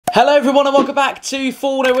Hello everyone and welcome back to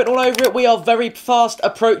Fournilwrittenalloverit. We are very fast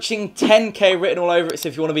approaching 10k written all over it, so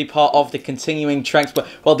if you want to be part of the continuing transfer,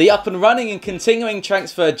 well, the up and running and continuing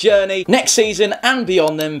transfer journey next season and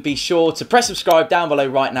beyond, then be sure to press subscribe down below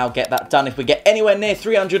right now. Get that done. If we get anywhere near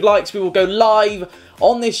 300 likes, we will go live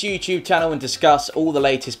on this YouTube channel and discuss all the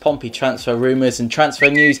latest Pompey transfer rumours and transfer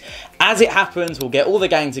news as it happens. We'll get all the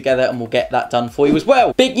gang together and we'll get that done for you as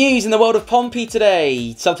well. Big news in the world of Pompey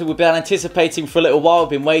today. Something we've been anticipating for a little while.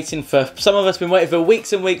 Been waiting for, some of us been waiting for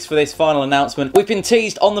weeks and weeks for this final announcement. We've been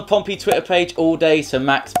teased on the Pompey Twitter page all day, so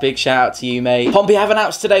Max, big shout out to you, mate. Pompey have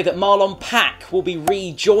announced today that Marlon will be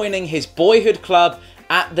rejoining his boyhood club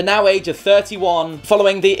at the now age of 31,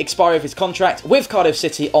 following the expiry of his contract with Cardiff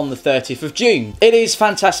City on the 30th of June. It is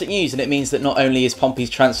fantastic news, and it means that not only is Pompey's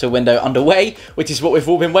transfer window underway, which is what we've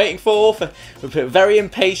all been waiting for a very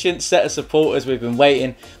impatient set of supporters. We've been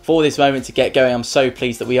waiting for this moment to get going. I'm so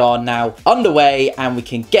pleased that we are now underway and we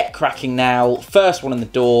can get cracking now. First one in the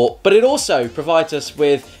door, but it also provides us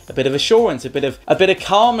with a bit of assurance, a bit of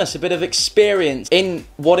calmness, a bit of experience in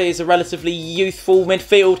what is a relatively youthful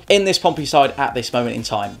midfield in this Pompey side at this moment in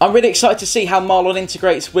time. I'm really excited to see how Marlon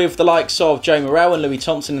integrates with the likes of Joe Morrell and Louis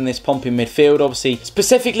Thompson in this Pompey midfield. Obviously,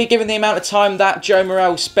 specifically given the amount of time that Joe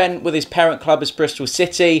Morrell spent with his parent club as Bristol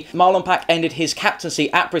City, Marlon ended his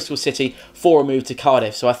captaincy at Bristol City for a move to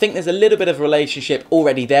Cardiff. So I think there's a little bit of a relationship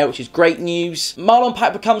already there, which is great news.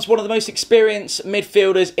 Marlon becomes one of the most experienced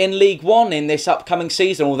midfielders in League One in this upcoming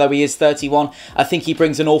season. Although he is 31, I think he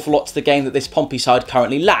brings an awful lot to the game that this Pompey side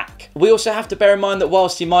currently lack. We also have to bear in mind that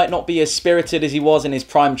whilst he might not be as spirited as he was in his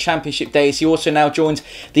prime Championship days, he also now joins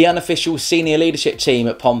the unofficial senior leadership team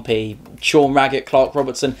at Pompey. Sean Raggett, Clark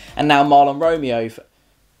Robertson, and now Marlon Romeo.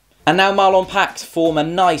 And now Marlon form a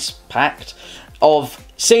nice pact of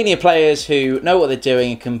senior players who know what they're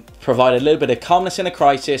doing and can provide a little bit of calmness in a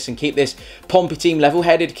crisis and keep this Pompey team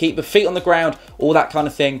level-headed, keep the feet on the ground, all that kind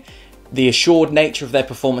of thing. The assured nature of their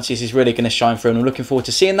performances is really going to shine through, and I'm looking forward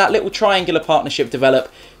to seeing that little triangular partnership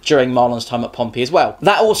develop during Marlon's time at Pompey as well.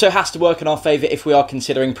 That also has to work in our favour if we are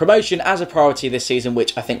considering promotion as a priority this season,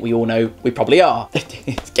 which I think we all know we probably are.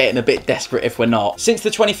 It's getting a bit desperate if we're not. Since the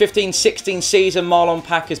 2015-16 season, Marlon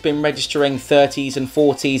has been registering 30s and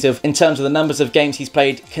 40s in terms of the numbers of games he's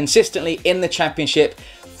played consistently in the Championship.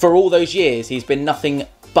 For all those years, he's been nothing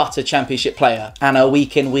but a Championship player, and a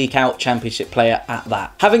week in, week out Championship player at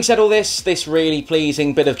that. Having said all this really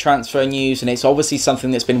pleasing bit of transfer news, and it's obviously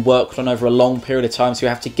something that's been worked on over a long period of time, so we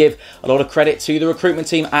have to give a lot of credit to the recruitment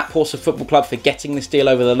team at Portsmouth Football Club for getting this deal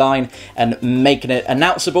over the line and making it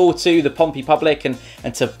announceable to the Pompey public and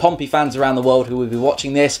to Pompey fans around the world who will be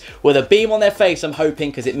watching this with a beam on their face, I'm hoping,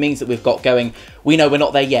 because it means that we've got going. We know we're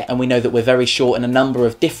not there yet, and we know that we're very short in a number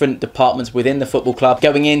of different departments within the football club.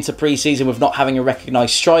 Going into pre-season with not having a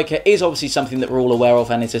recognised striker is obviously something that we're all aware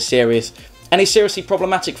of, and it's seriously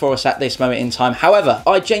problematic for us at this moment in time. However,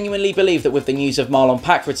 I genuinely believe that with the news of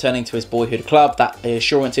Marlon returning to his boyhood club, that the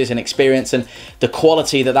assurances and experience and the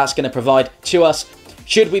quality that that's going to provide to us,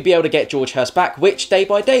 should we be able to get George Hurst back, which day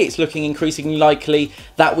by day it's looking increasingly likely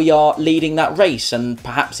that we are leading that race, and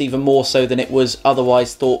perhaps even more so than it was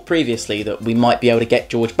otherwise thought previously, that we might be able to get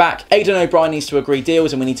George back. Aidan O'Brien needs to agree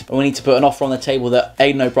deals, and we need to put an offer on the table that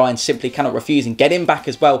Aidan O'Brien simply cannot refuse, and get him back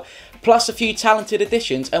as well. Plus a few talented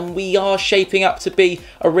additions, and we are shaping up to be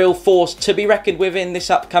a real force to be reckoned with in this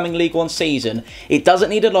upcoming League One season. It doesn't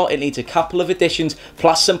need a lot, it needs a couple of additions,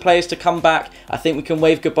 plus some players to come back. I think we can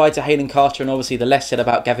wave goodbye to Hayden Carter, and obviously the less said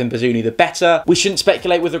about Gavin Bazunu, the better. We shouldn't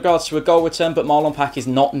speculate with regards to a goal return, but Marlon is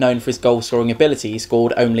not known for his goal-scoring ability. He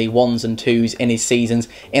scored only 1s and 2s in his seasons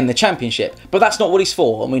in the Championship, but that's not what he's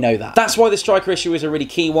for, and we know that. That's why the striker issue is a really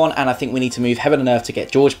key one, and I think we need to move heaven and earth to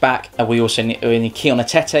get George back. And we also need Keon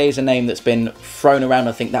Atete as a name that's been thrown around.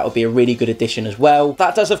 I think that would be a really good addition as well.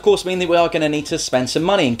 That does of course mean that we are going to need to spend some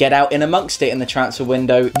money and get out in amongst it in the transfer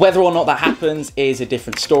window. Whether or not that happens is a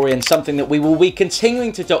different story, and something that we will be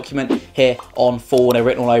continuing to document here on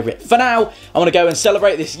Fournilwrittenalloverit. For now, I want to go and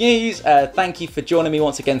celebrate this news. Thank you for joining me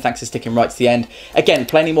once again. Thanks for sticking right to the end. Again,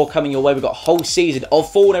 plenty more coming your way. We've got a whole season of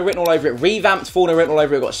Fournilwrittenalloverit, revamped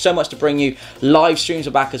Fournilwrittenalloverit. We've got so much to bring you. Live streams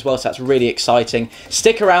are back as well, so that's really exciting.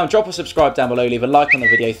 Stick around, drop a subscribe down below, leave a like on the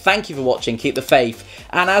video. Thank you for watching. Keep the faith,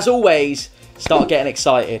 and as always, start getting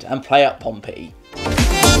excited and play up Pompey.